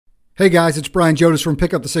Hey guys, it's Brian Jodas from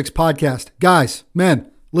Pick Up the Six podcast. Guys, men,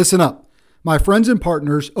 listen up. My friends and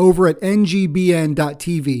partners over at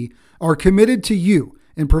NGBN.TV are committed to you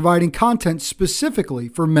in providing content specifically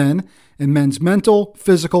for men and men's mental,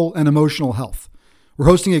 physical, and emotional health. We're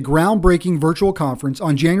hosting a groundbreaking virtual conference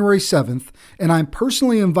on January 7th, and I'm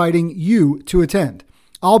personally inviting you to attend.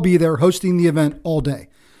 I'll be there hosting the event all day.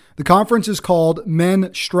 The conference is called Men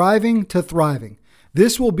Striving to Thriving.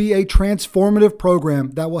 This will be a transformative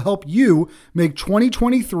program that will help you make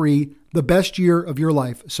 2023 the best year of your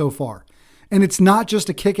life so far. And it's not just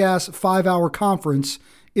a kick-ass 5-hour conference,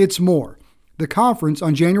 it's more. The conference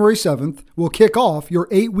on January 7th will kick off your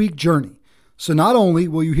 8-week journey. So not only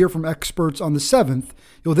will you hear from experts on the 7th,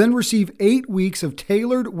 you'll then receive 8 weeks of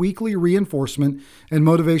tailored weekly reinforcement and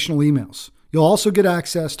motivational emails. You'll also get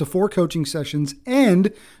access to 4 coaching sessions,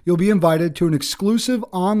 and you'll be invited to an exclusive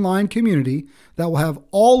online community that will have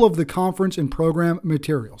all of the conference and program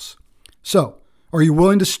materials. So, are you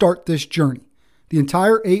willing to start this journey? The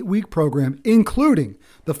entire 8-week program, including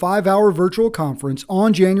the 5-hour virtual conference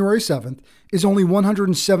on January 7th, is only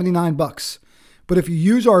 $179. But if you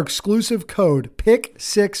use our exclusive code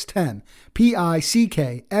PICK610,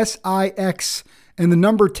 PICKSIX, and the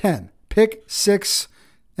number 10, PICK6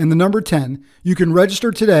 and the number 10, you can register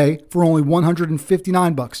today for only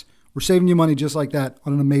 $159. We're saving you money just like that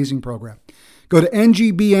on an amazing program. Go to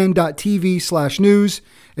ngbn.tv/news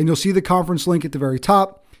and you'll see the conference link at the very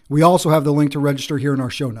top. We also have the link to register here in our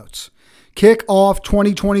show notes. Kick off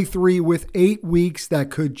 2023 with 8 weeks that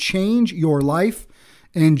could change your life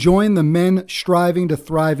and join the Men Striving to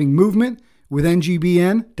Thriving movement with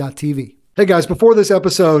ngbn.tv. Hey guys, before this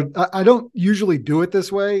episode, I don't usually do it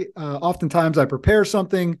this way. Oftentimes I prepare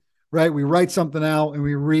something, right? We write something out and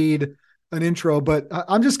we read an intro, but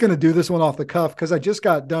I'm just going to do this one off the cuff because I just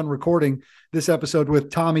got done recording this episode with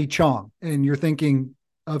Tommy Chong. And you're thinking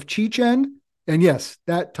of Chi-Chen? And yes,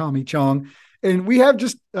 that Tommy Chong. And we have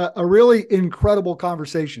just a really incredible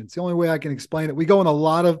conversation. It's the only way I can explain it. We go in a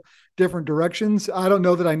lot of different directions. I don't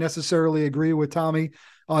know that I necessarily agree with Tommy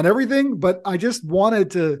on everything, but I just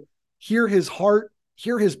wanted to hear his heart,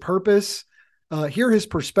 hear his purpose, hear his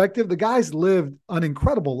perspective. The guy's lived an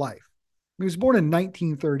incredible life. He was born in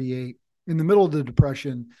 1938 in the middle of the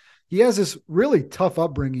Depression. He has this really tough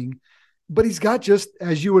upbringing, but he's got, just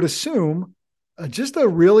as you would assume, just a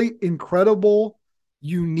really incredible,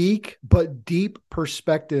 unique, but deep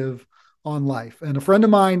perspective on life. And a friend of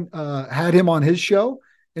mine had him on his show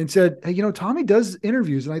and said, hey, Tommy does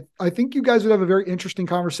interviews. And I think you guys would have a very interesting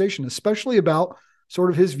conversation, especially about sort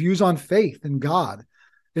of his views on faith and God.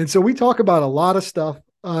 And so we talk about a lot of stuff.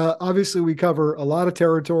 Obviously we cover a lot of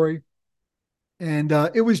territory, and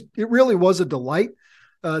it really was a delight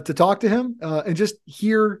to talk to him and just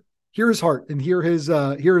hear his heart and hear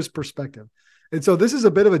his perspective. And so this is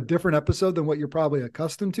a bit of a different episode than what you're probably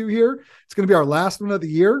accustomed to here. It's going to be our last one of the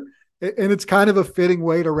year, and it's kind of a fitting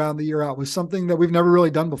way to round the year out with something that we've never really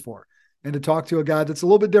done before, and to talk to a guy that's a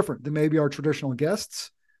little bit different than maybe our traditional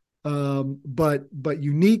guests. But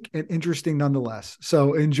unique and interesting nonetheless.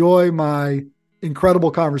 So enjoy my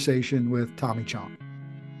incredible conversation with Tommy Chong.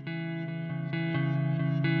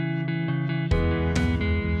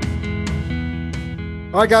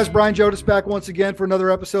 All right, guys, Brian Jodas back once again for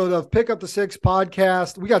another episode of Pick Up the Six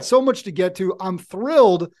podcast. We got so much to get to. I'm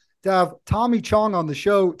thrilled to have Tommy Chong on the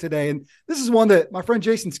show today. And this is one that my friend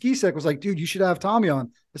Jason Skisek was like, dude, you should have Tommy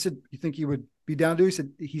on. I said, you think he would be down to? He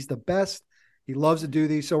said, he's the best. He loves to do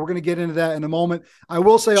these. So we're going to get into that in a moment. I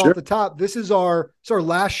will say off the top, this is our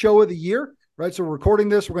last show of the year, right? So we're recording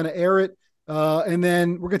this, we're going to air it. And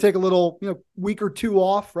then we're going to take a little, week or two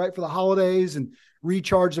off, right, for the holidays and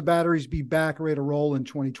recharge the batteries, be back ready to roll in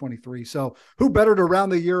 2023. So who better to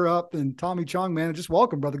round the year up than Tommy Chong, man? Just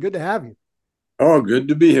welcome, brother. Good to have you. Oh, good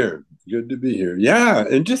to be here. Good to be here. Yeah.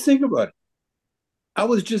 And just think about it. I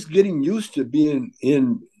was just getting used to being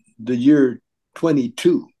in the year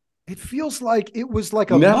 22. It feels like it was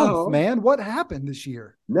like a month, man. What happened this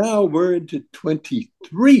year? Now we're into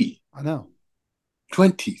 23. I know.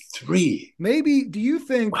 23. Maybe, do you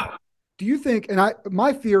think, and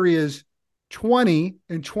my theory is 20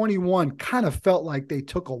 and 21 kind of felt like they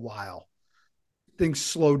took a while. Things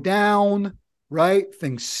slowed down, right?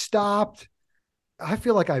 Things stopped. I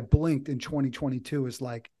feel like I blinked and 2022 is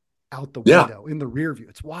like out the window in the rear view.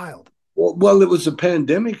 It's wild. Well, it was a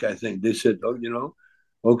pandemic, I think. They said,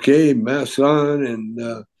 okay, masks on,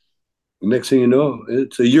 and next thing you know,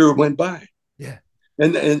 it's a year went by. Yeah.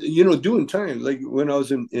 And doing time, like when I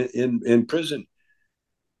was in prison,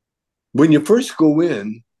 when you first go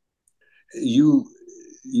in, you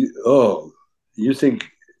think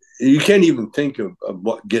you can't even think of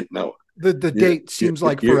what getting out. The date seems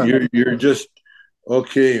like forever. You're just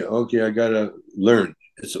okay. Okay, I gotta learn.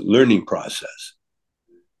 It's a learning process,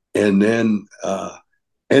 and then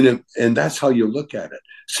and that's how you look at it.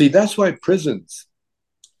 See, that's why prisons.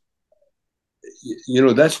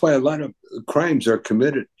 That's why a lot of crimes are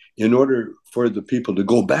committed in order for the people to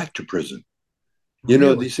go back to prison. They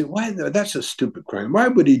Really? say, why? That's a stupid crime. Why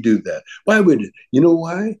would he do that? Why would it? You know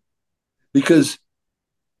why? Because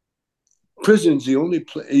prison's the only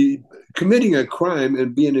place. Committing a crime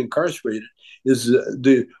and being incarcerated is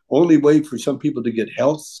the only way for some people to get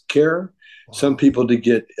health care, some Wow. people to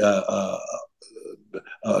get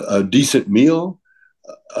a decent meal,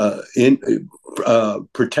 in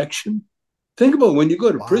protection. Think about when you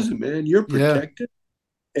go to Wow. prison, man, you're Yeah. protected.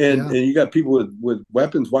 And Yeah. you got people with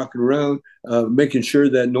weapons walking around, making sure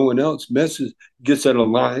that no one else gets out of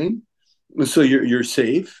line, so you're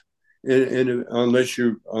safe. And unless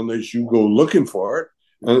you go looking for it,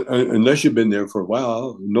 unless you've been there for a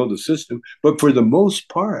while, know the system. But for the most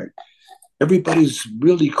part, everybody's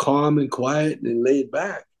really calm and quiet and laid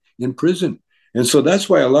back in prison. And so that's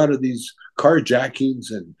why a lot of these carjackings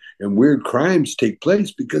and weird crimes take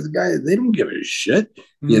place, because the guys, they don't give a shit,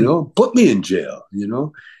 Mm. put me in jail,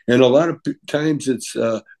 And a lot of times it's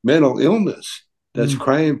mental illness that's Mm.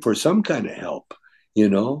 crying for some kind of help, you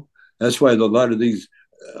know. That's why a lot of these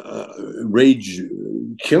rage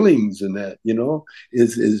killings and that,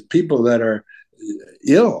 is people that are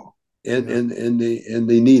ill and Yeah. and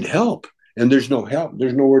they need help, and there's no help.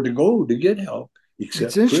 There's nowhere to go to get help It's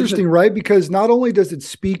except prison. interesting, right? Because not only does it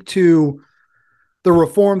speak to the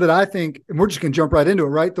reform that I think, and we're just going to jump right into it,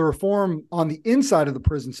 right? The reform on the inside of the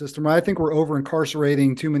prison system, right? I think we're over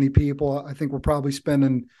incarcerating too many people. I think we're probably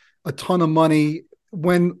spending a ton of money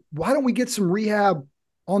why don't we get some rehab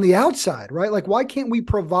on the outside, right? Like, why can't we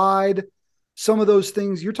provide some of those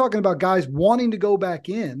things? You're talking about guys wanting to go back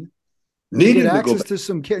in and get Needing to go access back. to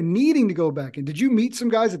some care, needing to go back in. Did you meet some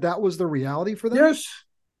guys that was the reality for them? Yes,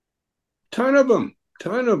 ton of them.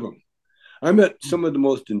 I met some of the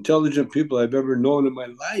most intelligent people I've ever known in my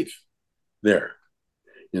life there.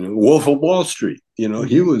 Wolf of Wall Street. He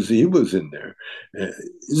Mm-hmm. was in there.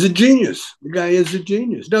 He's a genius. The guy is a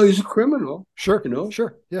genius. No, he's a criminal. Sure, You know,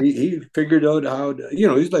 sure. Yeah. he figured out how to.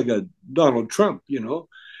 He's like a Donald Trump.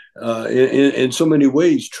 In so many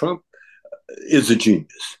ways, Trump is a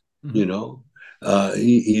genius. Mm-hmm. You know,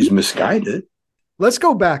 he's misguided. Let's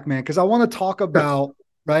go back, man, because I want to talk about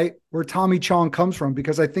right where Tommy Chong comes from,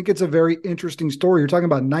 because I think it's a very interesting story. You're talking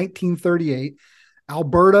about 1938,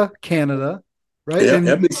 Alberta, Canada, right? Yeah,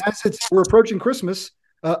 And we're approaching Christmas,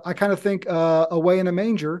 I kind of think away in a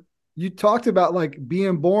manger. You talked about like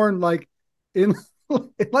being born like in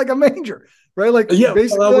like a manger, right? Like yeah. Well, I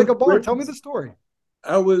basically was like a barn. Tell me the raised. story.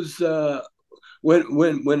 I was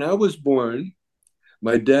when I was born.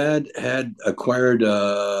 My dad had acquired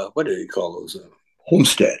what do you call those?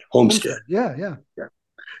 Homestead. Homestead. Homestead. Yeah, yeah. Yeah.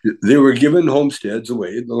 They were given homesteads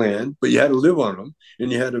away, the land, but you had to live on them,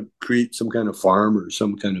 and you had to create some kind of farm or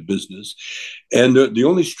some kind of business. And the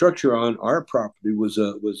only structure on our property was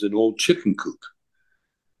an old chicken coop,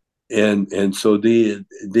 and so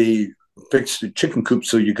they fixed the chicken coop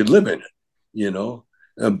so you could live in it, you know,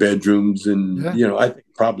 bedrooms and Yeah. I think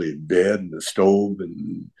probably a bed and a stove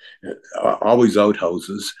and always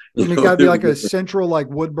outhouses. I mean, it got to be like a central, like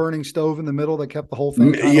wood burning stove in the middle that kept the whole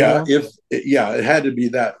thing kind of Yeah, warm. if yeah, it had to be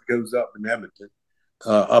that. It was up in Edmonton,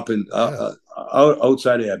 up in Yeah.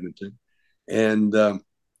 outside of Edmonton, and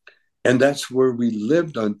that's where we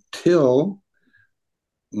lived until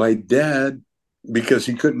my dad, because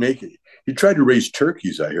he couldn't make it. He tried to raise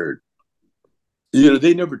turkeys. I heard.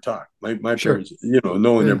 They never talked. My Sure. parents.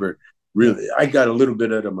 No one Yeah. ever Yeah. really. I got a little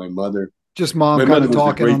bit out of my mother. Just mom My kind mother of was a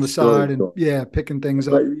talking on great the side and storyteller, yeah, picking things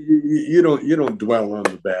but up. you don't dwell on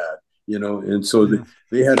the bad. And so Yeah.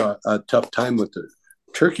 they had a tough time with the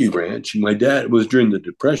turkey ranch. My dad was during the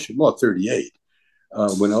Depression, well, 38,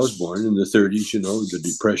 when I was born in the 30s, the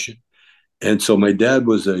Depression. And so my dad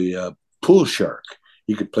was a pool shark.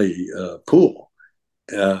 He could play pool.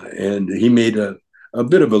 And he made a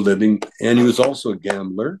bit of a living. And he was also a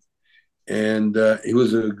gambler. And he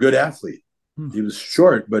was a good athlete. Hmm. He was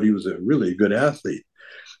short, but he was a really good athlete.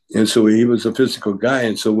 And so he was a physical guy.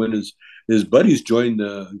 And so when his buddies joined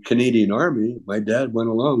the Canadian Army, my dad went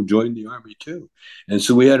along, joined the Army too. And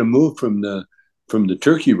so we had to move from the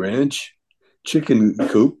turkey ranch, chicken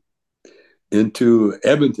coop, into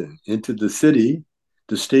Edmonton, into the city,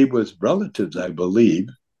 to stay with relatives, I believe.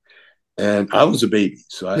 And I was a baby,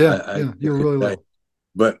 so Yeah. Yeah. You're really little.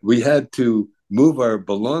 but we had to move our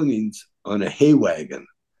belongings on a hay wagon,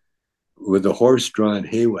 with a horse-drawn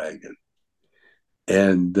hay wagon.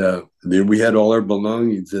 And then we had all our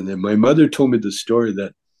belongings. And then my mother told me the story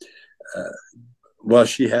that while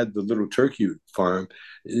she had the little turkey farm,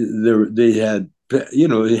 they had,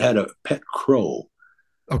 they had a pet crow.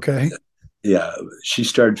 Okay. Yeah, she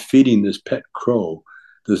started feeding this pet crow.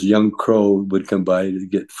 This young crow would come by to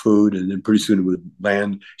get food, and then pretty soon it would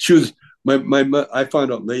land. She was I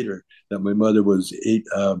found out later that my mother was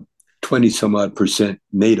 20 some odd percent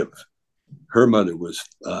native. Her mother was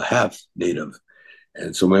half native,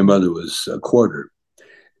 and so my mother was a quarter.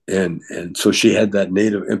 And so she had that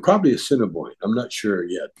native and probably a Assiniboine. I'm not sure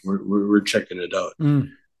yet. We're checking it out. Mm.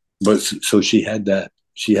 But so she had that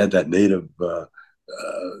native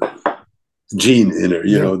gene in her,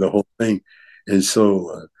 the whole thing. And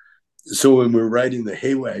so when we're riding the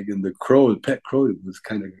hay wagon, the pet crow was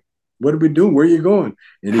kind of, what are we doing? Where are you going?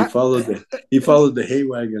 And he followed the hay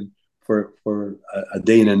wagon for a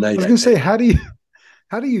day and a night. I was going to say, how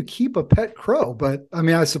do you keep a pet crow? But I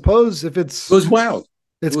mean, I suppose if it was wild,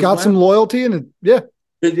 it's got some loyalty, and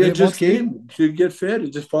it just came to get fed.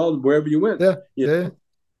 It just followed wherever you went. Yeah.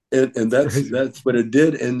 And that's what it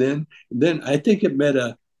did. And then I think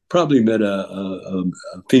it probably met a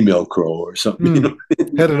female crow or something.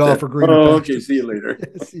 Headed off for greener okay, see you later.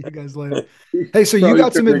 See you guys later. Hey, so you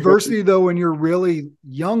got some adversity though when you're really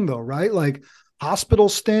young though, right? Like hospital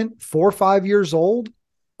stint, 4 or 5 years old.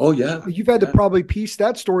 Oh yeah. You've had to probably piece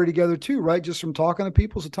that story together too, right? Just from talking to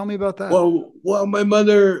people. So tell me about that. Well, my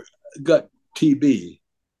mother got TB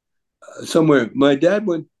somewhere. My dad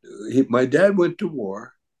went to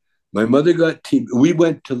war. My mother got TB. We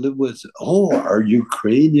went to live with our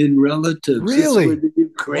Ukrainian relatives. Really? That's where the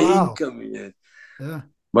Ukraine coming in. Yeah.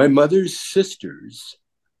 My mother's sisters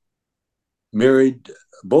married,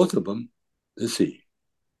 both of them. Let's see.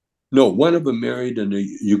 No, one of them married a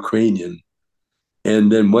Ukrainian, and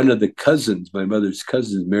then one of the cousins, my mother's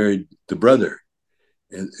cousins, married the brother,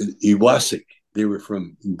 and Iwasik. They were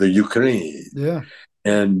from the Ukraine. Yeah.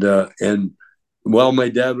 And while my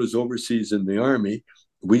dad was overseas in the army,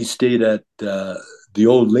 we stayed at the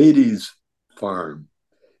old lady's farm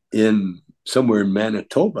somewhere in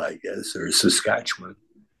Manitoba, I guess, or Saskatchewan.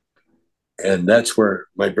 And that's where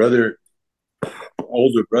my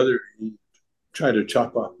older brother, he tried to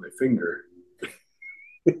chop off my finger.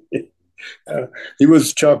 He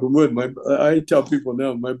was chopping wood. I tell people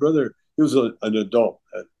now, my brother, he was an adult.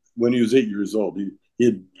 When he was 8 years old, he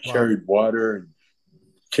had carried water and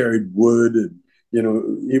carried wood, and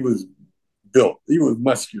he was built. He was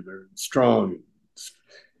muscular and strong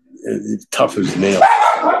and tough as nails.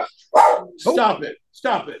 Stop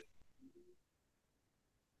it.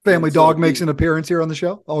 Family dog makes an appearance here on the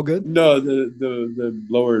show. All good? No, the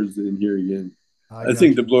blower's in here again. I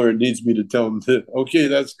think the blower needs me to tell him that, okay,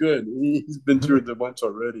 that's good. He's been through it once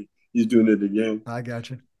already. He's doing it again. I got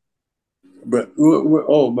you. But,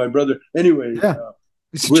 my brother. Anyway. Yeah.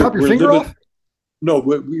 You chop your finger off? No,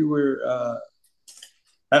 we were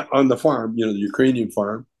on the farm, the Ukrainian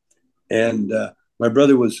farm. And my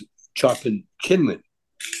brother was chopping kindling.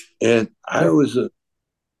 And I was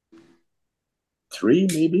 3,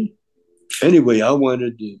 maybe. Anyway, I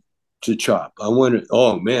wanted to chop.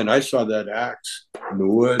 I saw that axe in the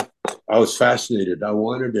wood. I was fascinated. I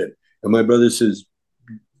wanted it. And my brother says,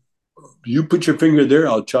 you put your finger there,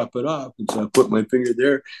 I'll chop it off. And so I put my finger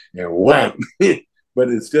there and wham. But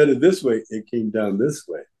instead of this way, it came down this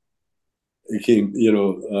way. It came,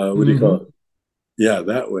 what do you call it? Yeah,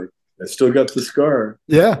 that way. I still got the scar.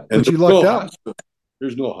 Yeah, and you lucked out. Hospital.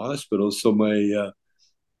 There's no hospital. So my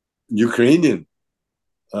Ukrainian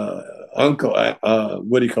uncle,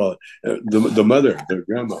 what do you call it? The mother, the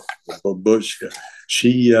grandma, Babushka,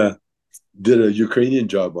 she did a Ukrainian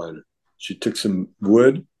job on it. She took some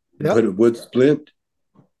wood, put a wood splint,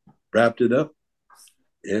 wrapped it up,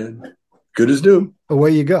 and good as new.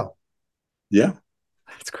 Away you go. Yeah.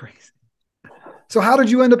 That's crazy. So how did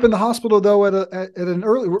you end up in the hospital though at an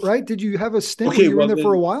early, right? Did you have a stint where you were in there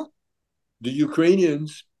for a while? The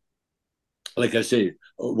Ukrainians, like I say,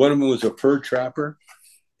 one of them was a fur trapper,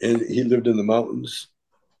 and he lived in the mountains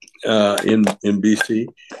in BC.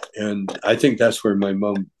 And I think that's where my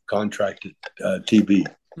mom contracted TB.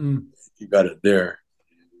 She got it there.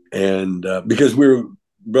 And because we were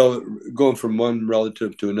going from one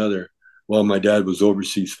relative to another while my dad was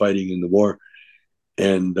overseas fighting in the war.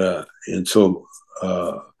 And so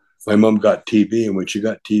my mom got TB, and when she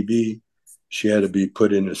got TB, she had to be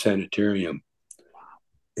put in a sanitarium.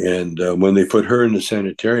 And when they put her in the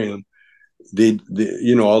sanitarium, they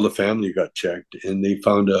all the family got checked, and they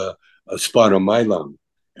found a spot on my lung.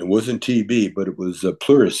 It wasn't TB, but it was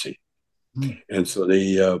pleurisy. And so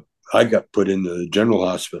I got put in the general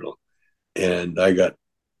hospital, and I got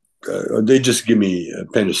they just give me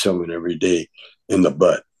penicillin every day in the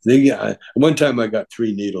butt. One time I got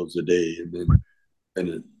 3 needles a day, and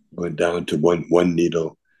it went down to one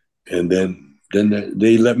needle, and then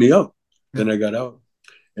they let me out. Yeah. Then I got out,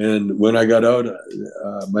 and when I got out,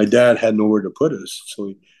 my dad had nowhere to put us,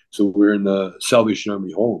 so we're in the Salvation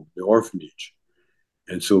Army home, the orphanage,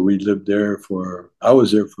 and so we lived there for. I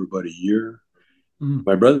was there for about a year. Mm.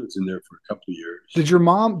 My brother was in there for a couple of years.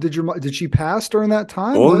 Did she pass during that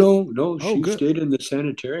time? Oh What? no, no, Oh, she good. stayed in the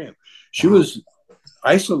sanitarium. She Wow. was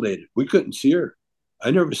isolated. We couldn't see her.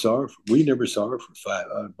 I never saw her. We never saw her for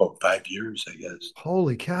about 5 years, I guess.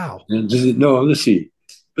 Holy cow. And no, let's see,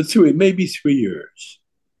 but maybe 3 years.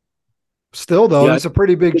 Still though, Yeah, I it's a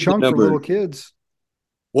pretty big did the chunk for little number. kids.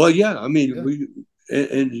 Well, yeah, I mean, Yeah.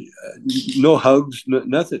 and no hugs,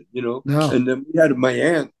 nothing, No. And then we had my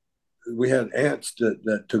aunt. We had aunts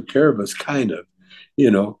that took care of us, kind of, you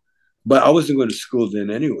know. But I wasn't going to school then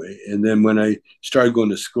anyway. And then when I started going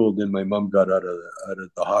to school, then my mom got out of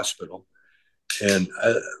the hospital, and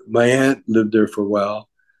my aunt lived there for a while.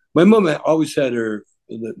 My mom always had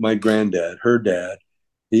my granddad, her dad.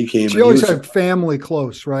 He came She and he always was. had family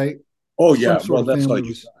close, right? Oh Some yeah, sort well of that's all family you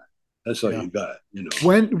was. got. That's all Yeah. you got,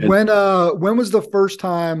 When And when when was the first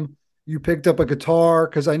time you picked up a guitar?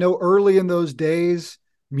 Because I know early in those days,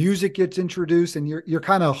 music gets introduced and you're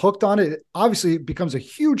kind of hooked on it. Obviously, it becomes a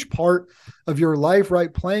huge part of your life,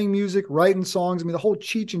 right? Playing music, writing songs. I mean, the whole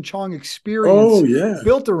Cheech and Chong experience oh yeah,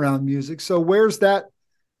 built around music. So where's that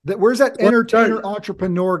well, entertainer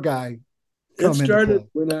entrepreneur guy it come into started play?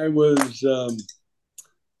 when I was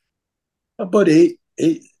about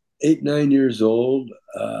 9 years old.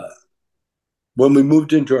 When we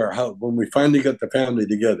moved into our house, when we finally got the family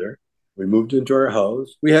together, we moved into our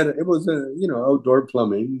house. It was a outdoor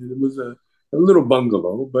plumbing. It was a little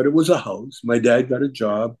bungalow, but it was a house. My dad got a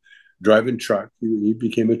job driving truck. He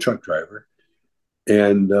became a truck driver,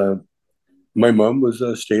 and my mom was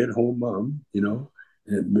a stay-at-home mom.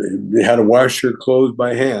 They had to wash her clothes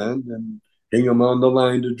by hand and hang them on the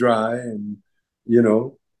line to dry, and you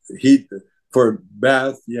know, heat for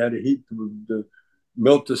bath. You had to heat the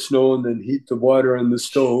melt the snow and then heat the water on the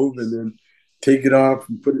stove, and then take it off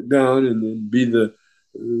and put it down, and then be the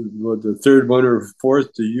third one or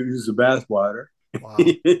fourth to use the bath water. Wow.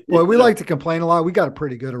 Boy, you we know, like to complain a lot. We got it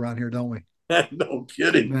pretty good around here, don't we? no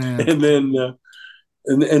kidding. Man. And then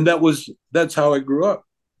and that's how I grew up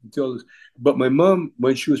until. But my mom,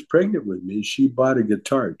 when she was pregnant with me, she bought a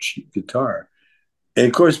guitar, cheap guitar, and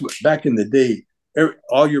of course, back in the day,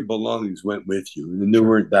 all your belongings went with you, and there Sure.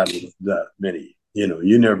 weren't that many.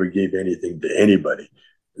 You never gave anything to anybody.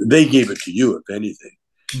 They gave it to you, if anything,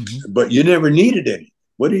 Mm-hmm. but you never needed any.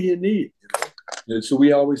 What do you need? And so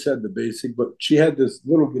we always had the basic. But she had this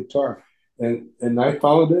little guitar, and I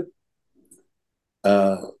found it,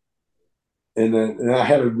 uh, and I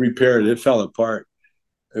had to repair it. It fell apart.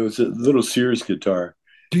 It was a little Sears guitar,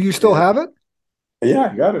 Do you still and have it? yeah,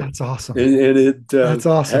 I got it. That's awesome. And it That's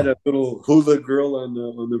had awesome. a little hula girl on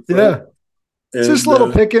the front, Yeah. It's just a and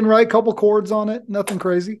little picking, right? Couple chords on it. Nothing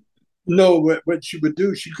crazy. no, what she would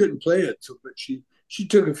do, she couldn't play it, so but she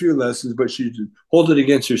took a few lessons, but she'd hold it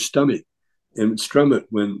against her stomach and strum it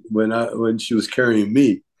when she was carrying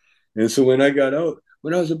me, and so when I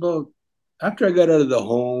was about after I got out of the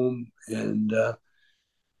home, and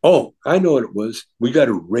oh, I know what it was. We got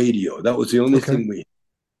a radio. That was the only Okay. thing we.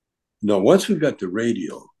 No, once we got the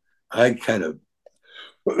radio, I kind of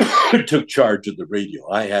took charge of the radio.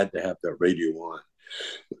 I had to have the radio on.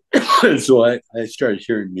 And so I started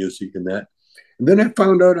hearing music and that. And then I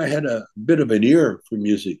found out I had a bit of an ear for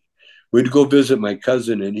music. We'd go visit my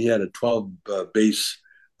cousin, and he had a 12 bass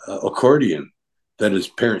accordion that his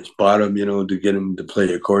parents bought him, to get him to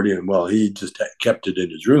play accordion. Well, he just kept it in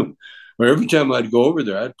his room. Where every time I'd go over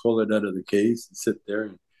there, I'd pull it out of the case and sit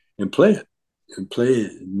there and play it and play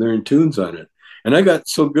it and learn tunes on it. And I got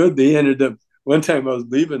so good, they ended up, one time I was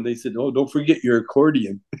leaving, they said, "Oh, don't forget your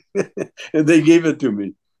accordion." And they gave it to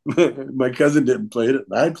me. My cousin didn't play it.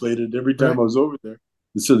 I played it every time Right. I was over there.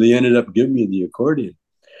 And so they ended up giving me the accordion.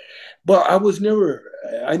 But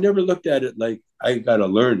I never looked at it like I got to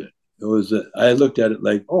learn it. I looked at it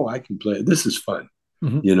like, oh, I can play it. This is fun,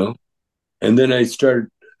 Mm-hmm. you know? And then I started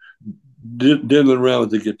diddling around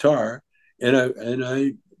with the guitar, and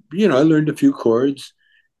I learned a few chords.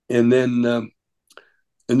 And then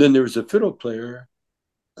there was a fiddle player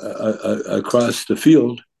across the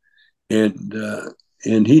field,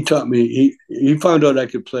 and he taught me. He found out I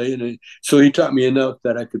could play, so he taught me enough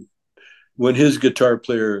that I could. When his guitar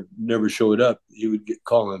player never showed up, he would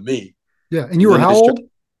call on me. Yeah. And you And were then how old?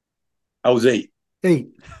 I was eight, Eight.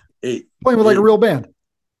 eight, Playing with like a eight. real band.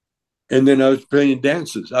 And then I was playing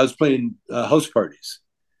dances. I was playing house parties,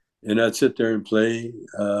 and I'd sit there and play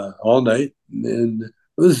all night. And it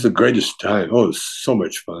was the greatest time. Oh, it was so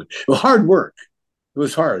much fun. It was hard work. It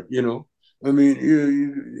was hard, you know. I mean,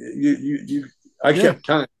 I Yeah. kept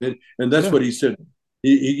time, and that's Yeah. what he said.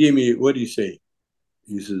 He gave me, what did he say?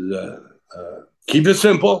 He says, keep it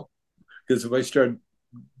simple. Because if I start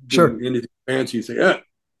Sure. doing anything fancy, you say,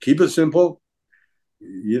 keep it simple.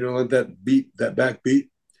 You don't want that beat, that backbeat,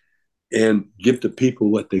 and give the people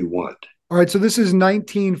what they want. All right. So this is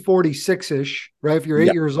 1946 ish, right? If you're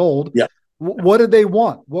 8 years old, Yeah. What did they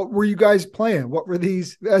want? What were you guys playing? What were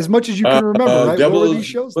these, as much as you can remember, right? What were these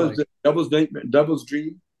shows like? Devil's Nightmare, Devil's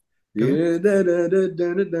Dream. Okay. Yeah,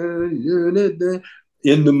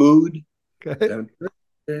 in the mood. Okay.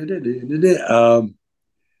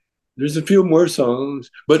 There's a few more songs,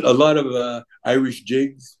 but a lot of Irish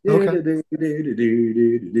jigs. Okay. Yeah.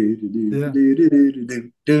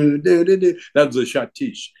 That was a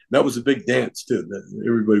shatish. That was a big dance too that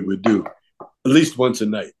everybody would do at least once a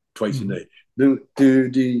night, twice a night. You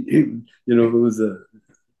know, it was the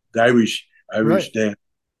Irish Right. dance.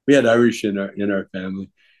 We had Irish in our family,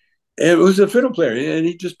 and it was a fiddle player, and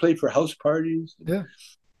he just played for house parties. Yeah.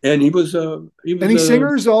 And he was Any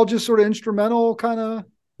singers? All just sort of instrumental kind of.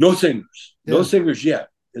 No singers, Yeah. no singers yet.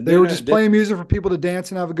 And They were just playing music for people to dance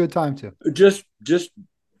and have a good time to. Just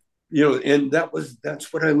you know, and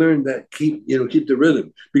that's what I learned, that keep the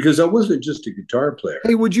rhythm, because I wasn't just a guitar player.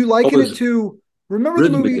 Hey, would you liken it to, remember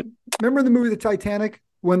the movie The Titanic,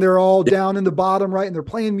 when they're all down in the bottom, right? And they're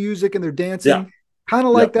playing music and they're dancing. Yeah. Kind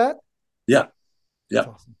of like that. Yeah. That's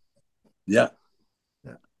awesome. Yeah.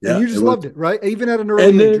 And you just loved it, right? Even at an early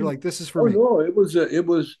age, you're like, this is for me. No, it was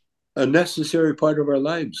a necessary part of our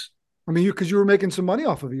lives. I mean, because you were making some money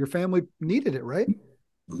off of it. Your family needed it, right?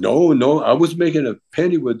 No, I was making a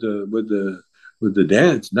penny with the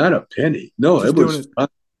dance, not a penny. No, it was fun.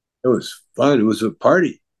 It was fun. It was a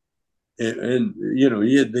party, and you know,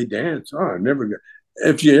 they dance. Oh, I never got.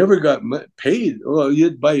 If you ever got paid, well,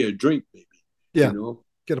 you'd buy a drink, maybe. Yeah, you know,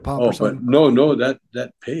 get a pop or something. But no,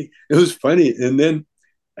 that pay. It was funny, and then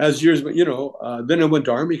as years, you know, then I went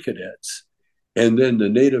to Army Cadets, and then the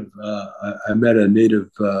native. I met a native,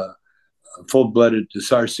 full-blooded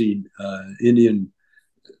Sarsi Indian.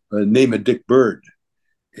 Name of Dick Bird,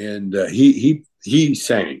 and he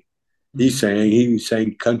sang. He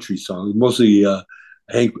sang country songs, mostly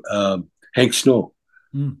Hank Snow.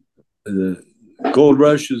 The Gold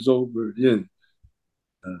Rush is over. Yeah.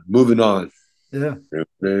 Moving on. Yeah.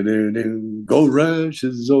 Gold Rush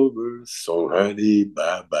is over, so honey,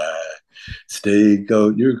 bye bye. Stake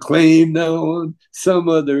out your claim now on some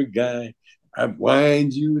other guy. I've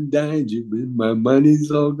wined you and dined you, but my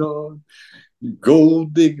money's all gone.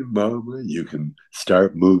 Gold digger mama, you can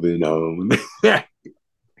start moving on.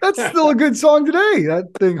 That's still a good song today.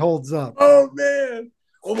 That thing holds up. Oh man.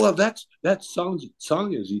 Oh well, that song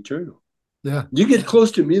is eternal. Yeah. You get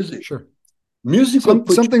close to music. Sure. Music. Some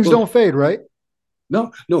things don't fade, right?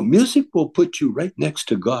 No, music will put you right next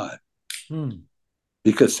to God.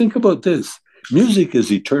 Because think about this. Music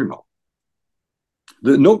is eternal.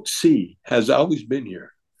 The note C has always been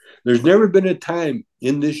here. There's never been a time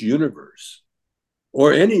in this universe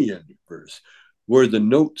or any universe where the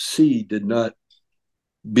note C did not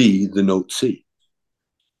be the note C.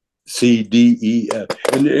 C, D, E, F.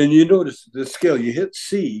 And you notice the scale, you hit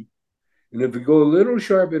C, and if you go a little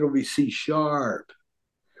sharp, it'll be C sharp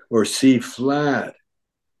or C flat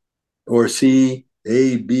or C,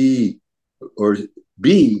 A, B, or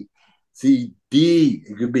B, C, D.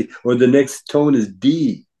 It could be, or the next tone is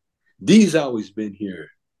D. D's always been here.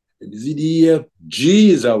 And Z, D, E, F,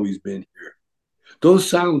 G has always been here. Those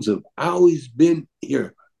sounds have always been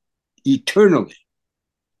here eternally.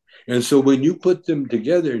 And so when you put them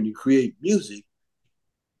together and you create music,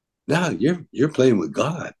 now you're playing with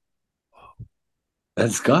God.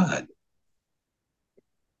 That's God.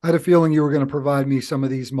 I had a feeling you were going to provide me some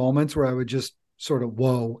of these moments where I would just sort of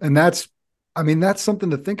whoa. And that's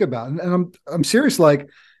something to think about. And I'm serious, like,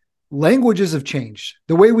 languages have changed.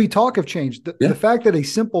 The way we talk have changed. The fact that a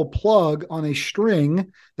simple plug on a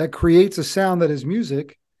string that creates a sound that is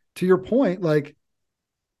music, to your point, like,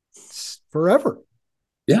 it's forever.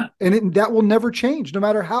 Yeah. And that will never change, no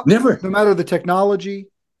matter no matter the technology,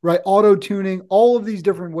 right? Auto tuning, all of these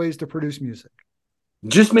different ways to produce music.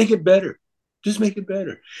 Just make it better. Just make it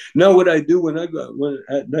better. Now, what I do when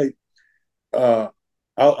at night,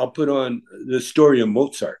 I'll put on the story of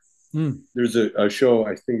Mozart. There's a show,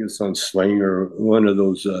 I think it's on Sling or one of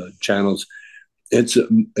those channels. It's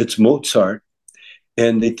Mozart,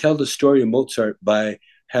 and they tell the story of Mozart by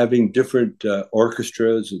having different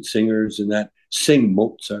orchestras and singers and that sing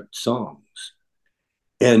Mozart songs.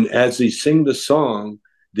 And as they sing the song,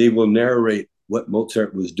 they will narrate what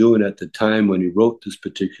Mozart was doing at the time when he wrote this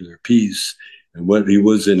particular piece and what he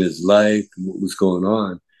was in his life and what was going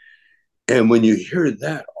on. And when you hear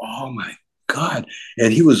that, oh my God.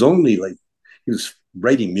 And he was only like, he was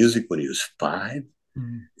writing music when he was 5.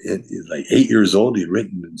 Mm-hmm. And like 8 years old, he'd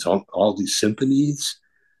written all these symphonies.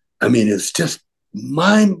 I mean, it's just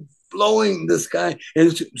mind blowing, this guy.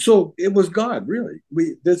 And so it was God, really.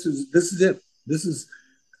 This is it. This is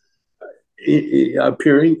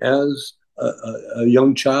appearing as a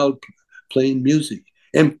young child playing music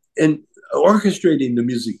and orchestrating the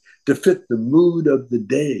music to fit the mood of the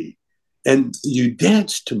day. And you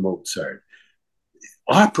dance to Mozart.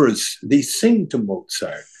 Operas, they sing to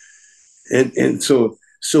Mozart. And so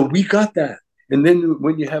we got that. And then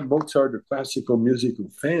when you have Mozart or classical musical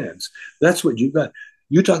fans, that's what you got.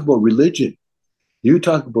 You talk about religion. You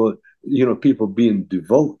talk about, people being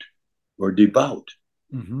devout or devout.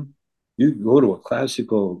 Mm-hmm. You go to a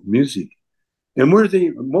classical music, and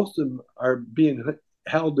most of them are being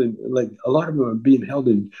held in, like a lot of them are being held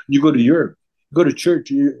in, you go to Europe, you go to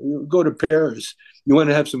church, you go to Paris, you want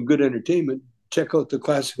to have some good entertainment, check out the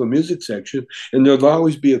classical music section, and there'll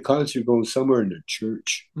always be a concert going somewhere in the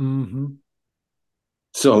church. Mm-hmm.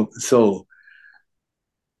 So,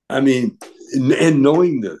 I mean, and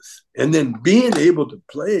knowing this, and then being able to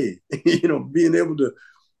play, being able to,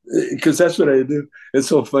 because that's what I do. It's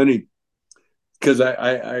so funny. Because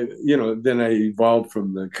I then I evolved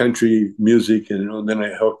from the country music, and then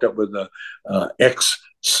I hooked up with a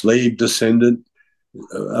ex-slave descendant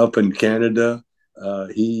up in Canada.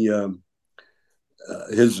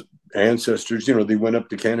 His ancestors, they went up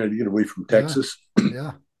to Canada to get away from Texas.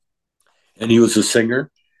 Yeah. And he was a singer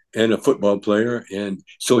and a football player, and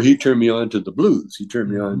so he turned me on to the blues. He turned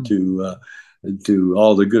me on to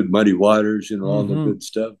all the good Muddy Waters, all the good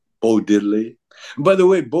stuff. Bo Diddley. By the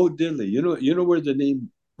way, Bo Diddley, you know where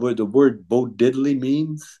the word Bo Diddley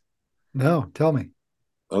means? No, tell me.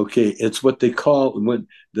 Okay, it's what they call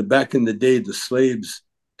back in the day, the slaves,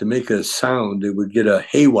 to make a sound, they would get a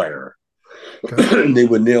haywire. Okay. And they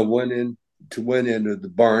would nail one end to one end of the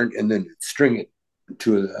barn and then string it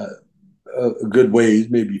to a good ways,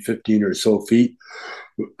 maybe 15 or so feet,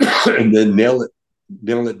 and then nail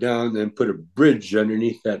it down, and put a bridge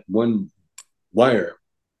underneath that one wire.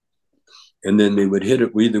 And then they would hit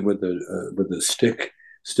it either with a stick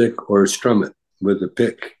or strum it with a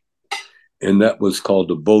pick. And that was called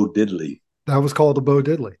a Bo Diddley. That was called a Bo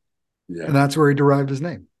Diddley. Yeah. And that's where he derived his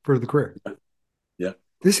name for the career. Yeah.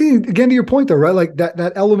 This is, again, to your point though, right? Like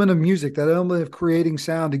that element of music, that element of creating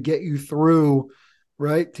sound to get you through,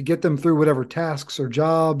 right? To get them through whatever tasks or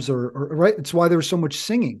jobs or right. It's why there's so much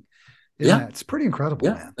singing. That. It's pretty incredible,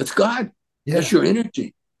 man. That's God. Yeah. That's your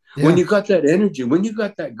energy. Yeah. When you got that energy, when you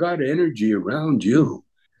got that God energy around you,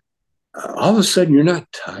 all of a sudden you're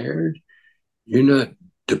not tired, you're not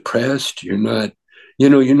depressed, you're not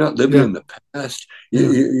living in the past.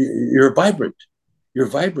 You're vibrant. You're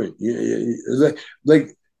vibrant. Like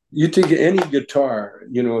you take any guitar,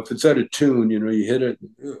 if it's out of tune, you hit it,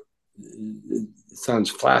 it sounds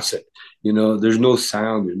flaccid. There's no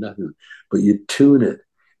sound or nothing, but you tune it.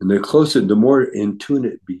 And the more in tune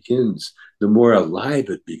it begins, the more alive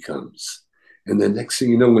it becomes. And the next thing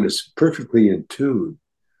you know, when it's perfectly in tune,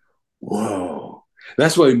 whoa.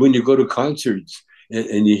 That's why when you go to concerts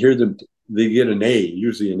and you hear them, they get an A,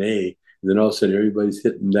 usually an A, and then all of a sudden everybody's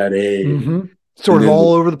hitting that A. Mm-hmm. Sort of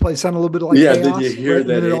all over the place, sound a little bit like chaos, then you hear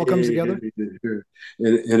that, and then it all comes together.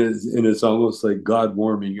 And it's almost like God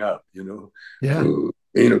warming up, Yeah.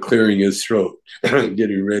 Clearing his throat,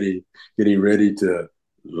 getting ready to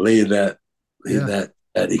lay that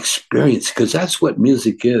experience, because that's what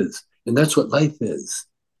music is, and that's what life is.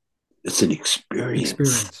 It's an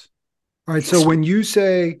experience. All right. So when you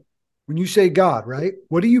say God, right?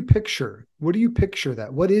 What do you picture? What do you picture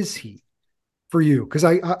that? What is he for you? Because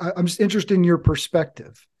I'm just interested in your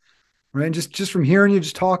perspective, right? And just from hearing you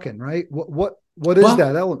just talking, right? What is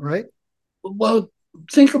that element, right? Well,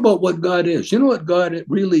 think about what God is. You know what God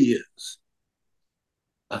really is?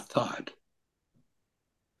 A thought.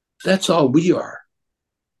 That's all we are.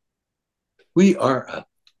 We are a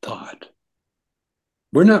thought.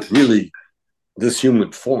 We're not really this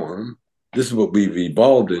human form. This is what we've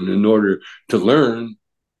evolved in order to learn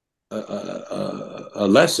a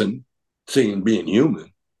lesson, saying being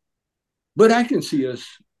human. But I can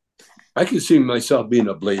see myself being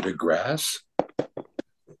a blade of grass.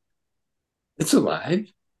 It's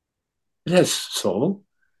alive. It has soul.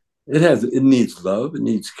 It needs love. It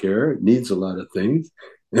needs care. It needs a lot of things.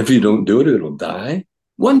 If you don't do it, it'll die.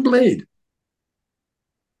 One blade.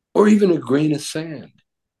 or even a grain of sand,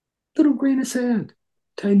 little grain of sand,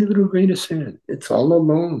 tiny little grain of sand. It's all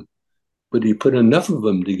alone. But you put enough of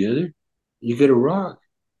them together, you get a rock.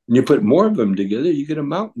 And you put more of them together, you get a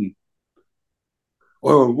mountain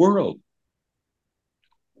or a world.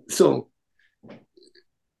 So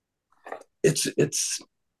it's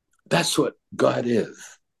that's what God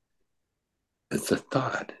is. It's a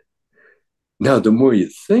thought. Now, the more you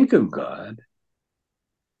think of God,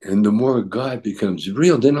 and the more God becomes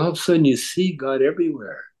real, then all of a sudden you see God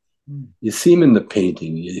everywhere. You see him in the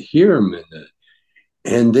painting, you hear him in the,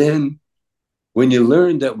 and then when you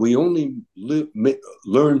learn that we only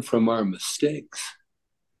learn from our mistakes,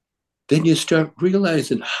 then you start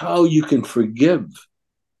realizing how you can forgive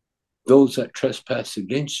those that trespass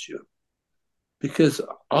against you. Because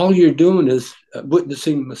all you're doing is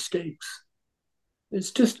witnessing mistakes.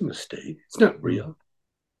 It's just a mistake. It's not real.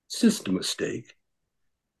 It's just a mistake.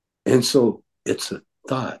 And so it's a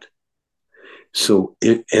thought. So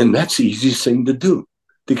and that's the easiest thing to do,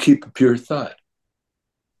 to keep a pure thought.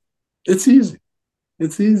 It's easy.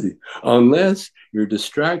 It's easy. Unless you're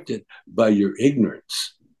distracted by your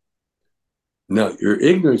ignorance. Now, your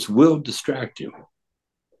ignorance will distract you.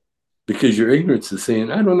 Because your ignorance is saying,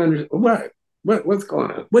 I don't understand. What's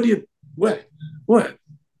going on? What?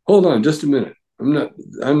 Hold on just a minute. I'm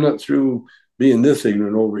not through being this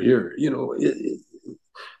ignorant over here.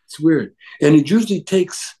 It's weird. And it usually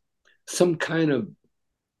takes some kind of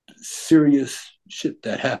serious shit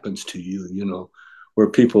that happens to you, where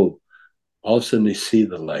people all of a sudden they see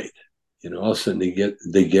the light, all of a sudden they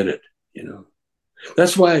get it.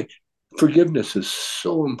 That's why forgiveness is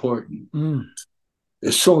so important.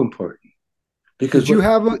 It's so important. Because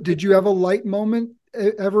did you have a light moment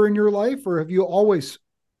ever in your life, or have you always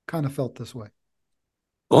kind of felt this way?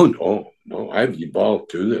 Oh no, I've evolved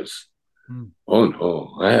through this. Oh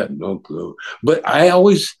no, I have no clue. But I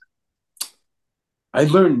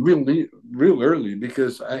learned real early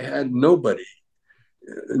because I had nobody.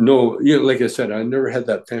 No, like I said, I never had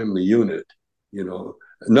that family unit.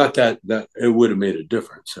 Not that it would have made a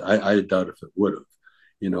difference. I doubt if it would have.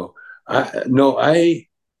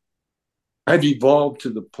 I've evolved to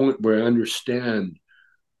the point where I understand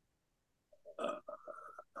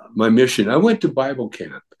my mission. I went to Bible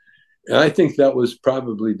camp, and I think that was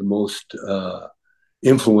probably the most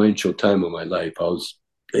influential time of my life. I was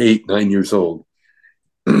 8, 9 years old.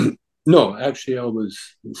 No, actually, I was,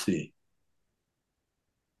 let's see,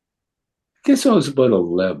 I guess I was about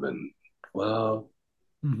 11. Well,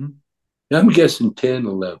 I'm guessing 10,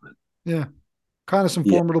 11. Yeah. Kind of some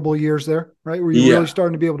formidable years there, right? Were you really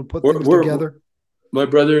starting to be able to put things together? My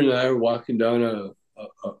brother and I are walking down a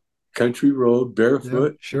country road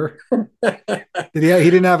barefoot. Yeah, sure. He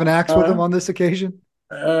didn't have an axe with him on this occasion?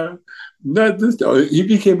 Not this time. He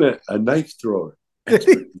became a knife thrower.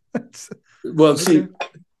 Well, see,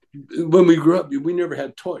 when we grew up, we never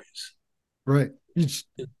had toys. Right. You just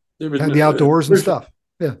had the outdoors and stuff.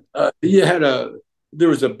 Yeah. There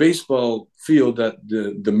was a baseball field that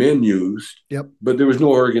the men used. Yep. But there was no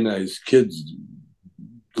organized kids,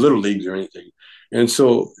 little leagues or anything. And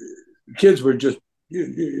so kids were just,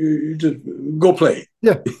 you just go play.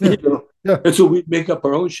 Yeah. Yeah. And so we'd make up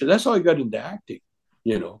our own shit. That's how I got into acting,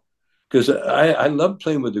 because I loved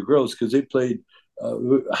playing with the girls because they played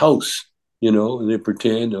house, and they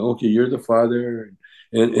pretend, okay, you're the father.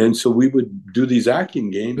 And so we would do these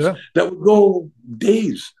acting games that would go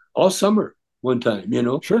days, all summer one time,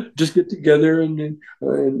 Sure. Just get together and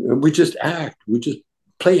we just act. We just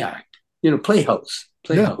play act, play house.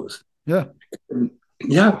 Yeah.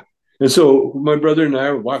 Yeah. And so my brother and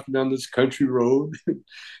I were walking down this country road.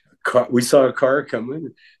 We saw a car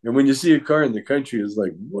coming, and when you see a car in the country, it's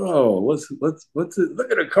like, whoa, what's it?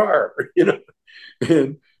 Look at a car,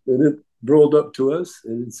 and it rolled up to us,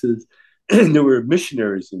 and it says, and there were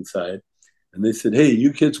missionaries inside, and they said, hey,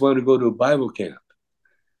 you kids want to go to a Bible camp?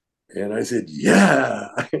 And I said, yeah.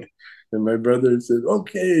 And my brother said,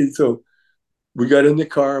 okay. So we got in the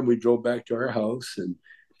car and we drove back to our house and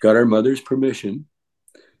got our mother's permission.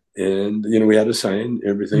 And, we had to sign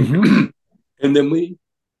everything. And then we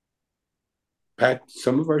packed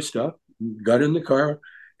some of our stuff, got in the car,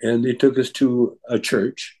 and they took us to a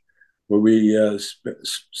church where we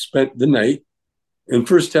spent the night. And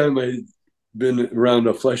first time I'd been around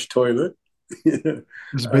a flush toilet. It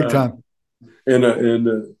was a big time.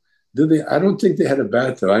 I don't think they had a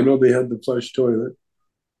bathtub. I know they had the flush toilet.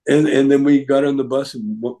 And then we got on the bus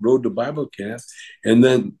and rode to Bible camp. And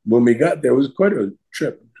then when we got there, it was quite a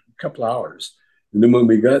trip, a couple hours. And then when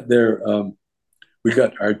we got there, we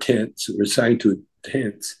got our tents. We were assigned to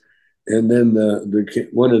tents. And then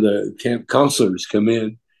one of the camp counselors come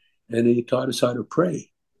in, and he taught us how to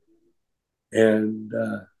pray. and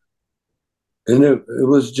it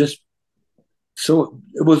was just so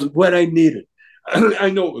it was what I needed. I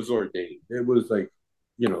know it was ordained. It was like,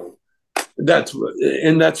 you know, that's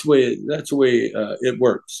the way it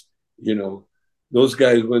works. You know, those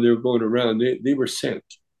guys when they were going around, they were sent.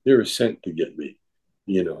 They were sent to get me.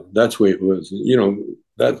 You know, that's the way it was. You know,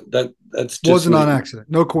 that's just Wasn't the way on it, accident.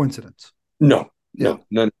 No coincidence. no, Yeah. no,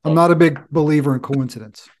 none at I'm all. not a big believer in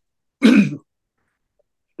coincidence.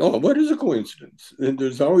 Oh, what is a coincidence? And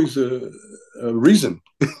there's always a reason.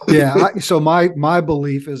 Yeah. So my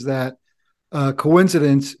belief is that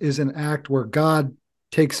coincidence is an act where God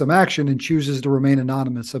takes some action and chooses to remain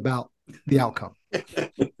anonymous about the outcome.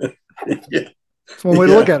 Yeah, It's one way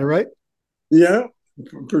to look yeah, at it, right? yeah,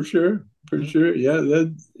 for sure, for Yeah. sure. Yeah,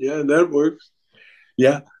 that works.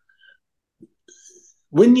 Yeah,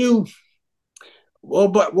 when you well,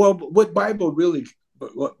 what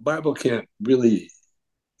Bible can't really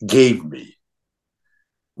gave me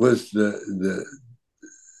was the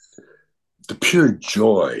pure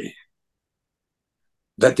joy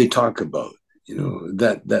that they talk about. You Mm. know,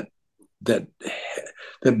 that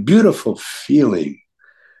that beautiful feeling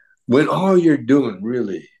when all you're doing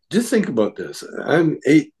really. Just think about this. I'm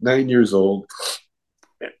 8, 9 years old.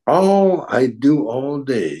 All I do all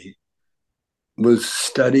day was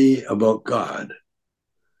study about God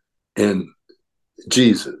and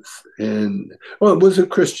Jesus, and well, it was a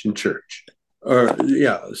Christian church, or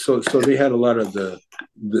yeah. So they had a lot of the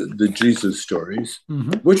Jesus stories,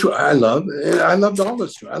 Mm-hmm. which I love. And I loved all the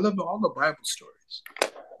stories. I loved all the Bible stories.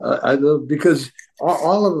 I love because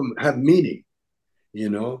all of them have meaning, you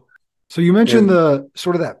know. So you mentioned And the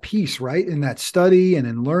sort of that piece, right? In that study and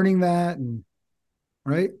in learning that, and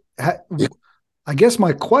right. I guess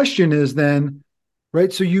my question is then,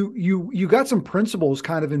 right? So you got some principles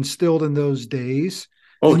kind of instilled in those days,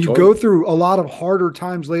 oh, and you go totally, through a lot of harder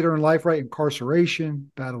times later in life, right?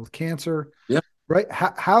 Incarceration, battle with cancer, yeah. right?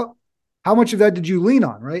 How much of that did you lean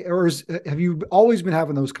on, right? Or have you always been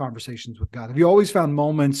having those conversations with God? Have you always found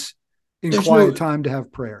moments in There's no quiet time to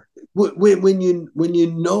have prayer? when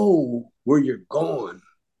you know where you're going,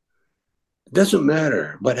 it doesn't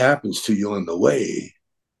matter what happens to you on the way.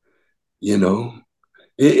 You know,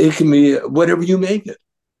 it can be whatever you make it.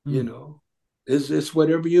 You Mm. know, it's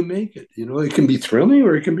whatever you make it. You know, it can be thrilling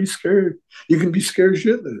or it can be scared. You can be scared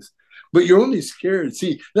shitless, but you're only scared.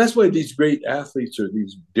 See, that's why these great athletes or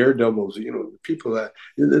these daredevils, you know, people that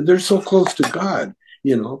they're so close to God.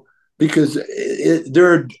 You know, because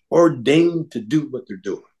they're ordained to do what they're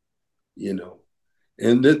doing. You know,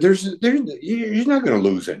 and there's you're not going to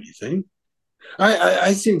lose anything.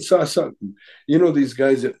 I seen saw something. You know these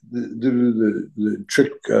guys that do the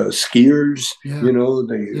trick skiers. Yeah. You know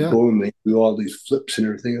they Yeah. go and they do all these flips and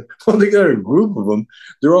everything. Well, they got a group of them.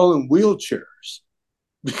 They're all in wheelchairs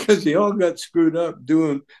because they all got screwed up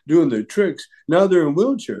doing their tricks. Now they're in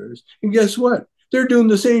wheelchairs, and guess what? They're doing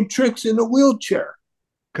the same tricks in a wheelchair.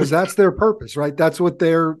 Because that's their purpose, right? That's what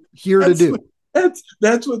they're here to That's what do.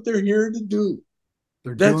 that's what they're here to do.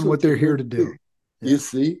 They're That's doing what what they're they're here here to to do. do. You Yeah.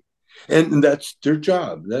 see? And that's their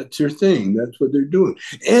job. That's their thing. That's what they're doing.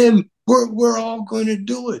 And we're all going to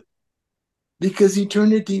do it because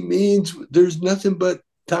eternity means there's nothing but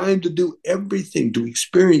time to do everything, to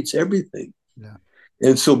experience everything. Yeah.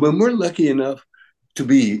 And so when we're lucky enough to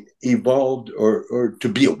be evolved or to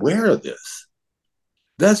be aware of this,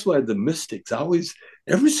 that's why the mystics always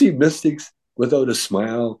ever see mystics without a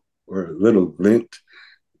smile or a little glint,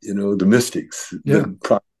 you know, the mystics, Yeah.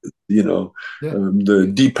 you know, Yeah.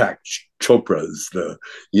 the Deepak Chopras, the,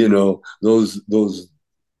 you know, those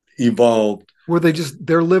evolved. Where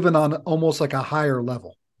they're living on almost like a higher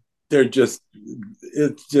level. They're just,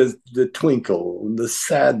 it's just the twinkle and the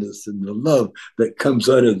sadness and the love that comes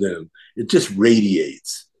out of them. It just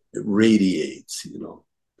radiates. It radiates, you know,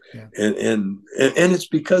 Yeah. and it's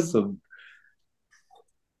because of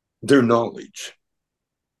their knowledge.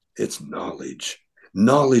 It's knowledge.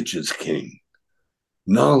 Knowledge is king.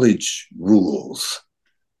 Knowledge rules.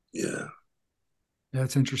 Yeah. Yeah,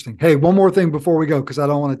 it's interesting. Hey, one more thing before we go, because I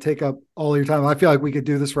don't want to take up all your time. I feel like we could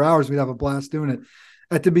do this for hours. We'd have a blast doing it.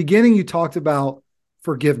 At the beginning, you talked about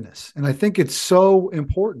forgiveness, and I think it's so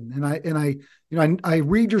important. I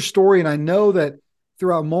read your story, and I know that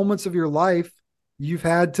throughout moments of your life, you've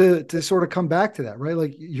had to sort of come back to that, right?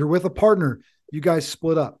 Like you're with a partner, you guys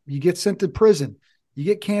split up, you get sent to prison, you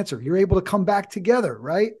get cancer, you're able to come back together,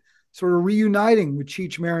 right? Sort of reuniting with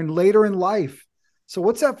Cheech Marin later in life. So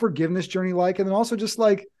what's that forgiveness journey like? And then also just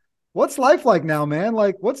like, what's life like now, man?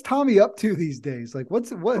 Like, what's Tommy up to these days? Like,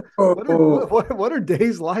 Oh, what are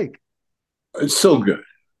days like? it's so good.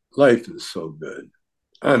 Life is so good.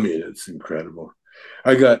 I mean, it's incredible.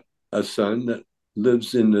 I got a son that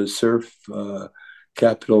lives in the surf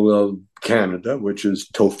capital of Canada, which is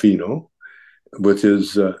Tofino, with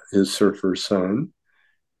his surfer son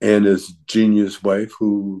and his genius wife,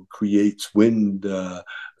 who creates wind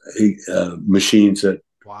machines that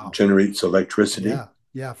generates electricity. Yeah,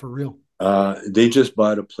 yeah, for real. They just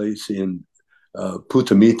bought a place in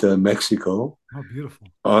Putamita, Mexico. Oh, beautiful.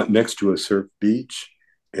 Next to a surf beach.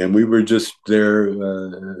 And we were just there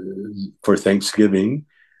for Thanksgiving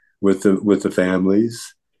with the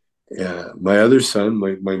families. My other son,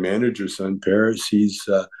 my manager's son, Paris, he's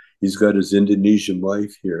got his Indonesian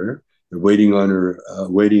wife here. They're waiting on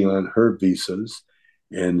her visas,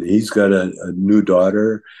 and he's got a new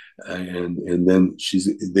daughter, and then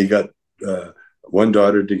they got one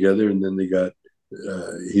daughter together, and then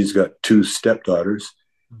he's got two stepdaughters,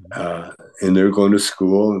 and they're going to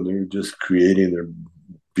school, and they're just creating. They're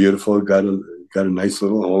beautiful. Got a nice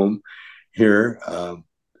little home here.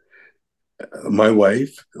 My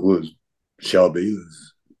wife, Shelby,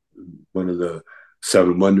 was one of the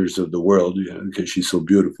seven wonders of the world, because she's so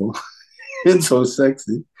beautiful and so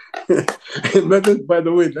sexy. And by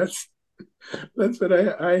the way, that's what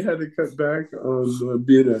I had to cut back on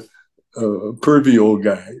being a pervy old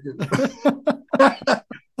guy.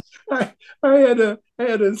 I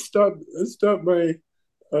had to stop my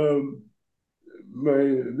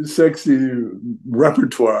my sexy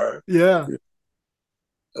repertoire. Yeah.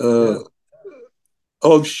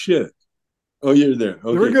 Oh shit! Oh, you're there.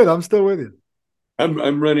 Okay. We're good. I'm still with you.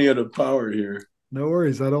 I'm running out of power here. No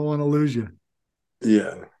worries. I don't want to lose you.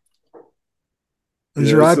 Yeah.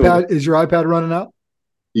 Is your iPad running out?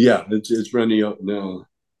 Yeah, it's running out now.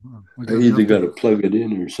 I either got to plug it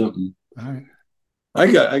in or something. All right.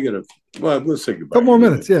 I got to. Well, we'll say goodbye. Couple more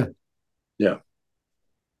minutes. Yeah. Yeah.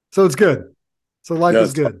 So it's good. So life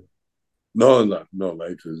is good. No,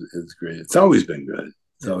 life is great. It's always been good.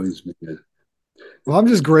 It's always been good. Well, I'm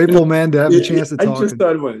just grateful, man, to have a chance to talk. I just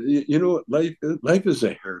thought about it. You know what? Life is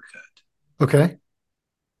a haircut. Okay.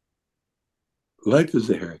 Life is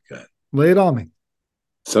a haircut. Lay it on me.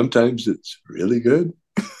 Sometimes it's really good.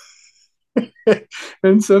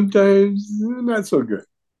 And sometimes not so good.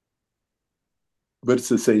 But it's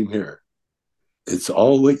the same hair. It's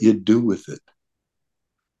all what you do with it.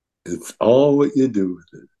 It's all what you do with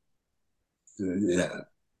it. Yeah.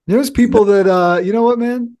 There's people that, you know what,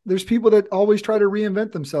 man? There's people that always try to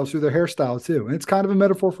reinvent themselves through their hairstyle too. And it's kind of a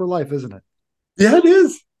metaphor for life, isn't it? Yeah, it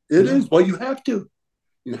is. It is. Well, you have to.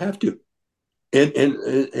 You have to. And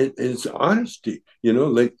it's honesty,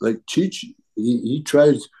 like Cheech, he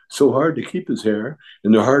tries so hard to keep his hair,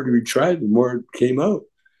 and the harder he tried, the more it came out,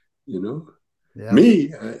 Yeah.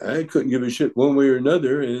 Me, I couldn't give a shit one way or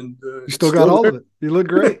another, and you still got all of it. You look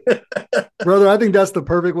great. Brother, I think that's the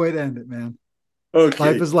perfect way to end it, man.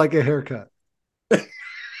 Okay. Life is like a haircut.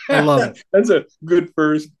 I love it. That's a good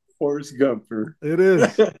first Forrest Gumper. It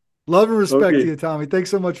is. Love and respect to you, Tommy. Thanks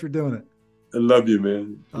so much for doing it. I love you,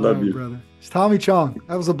 man. Love you, brother. It's Tommy Chong.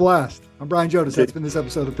 That was a blast. I'm Brian Jodas. That's been this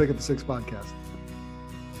episode of Pick Up the Six podcast.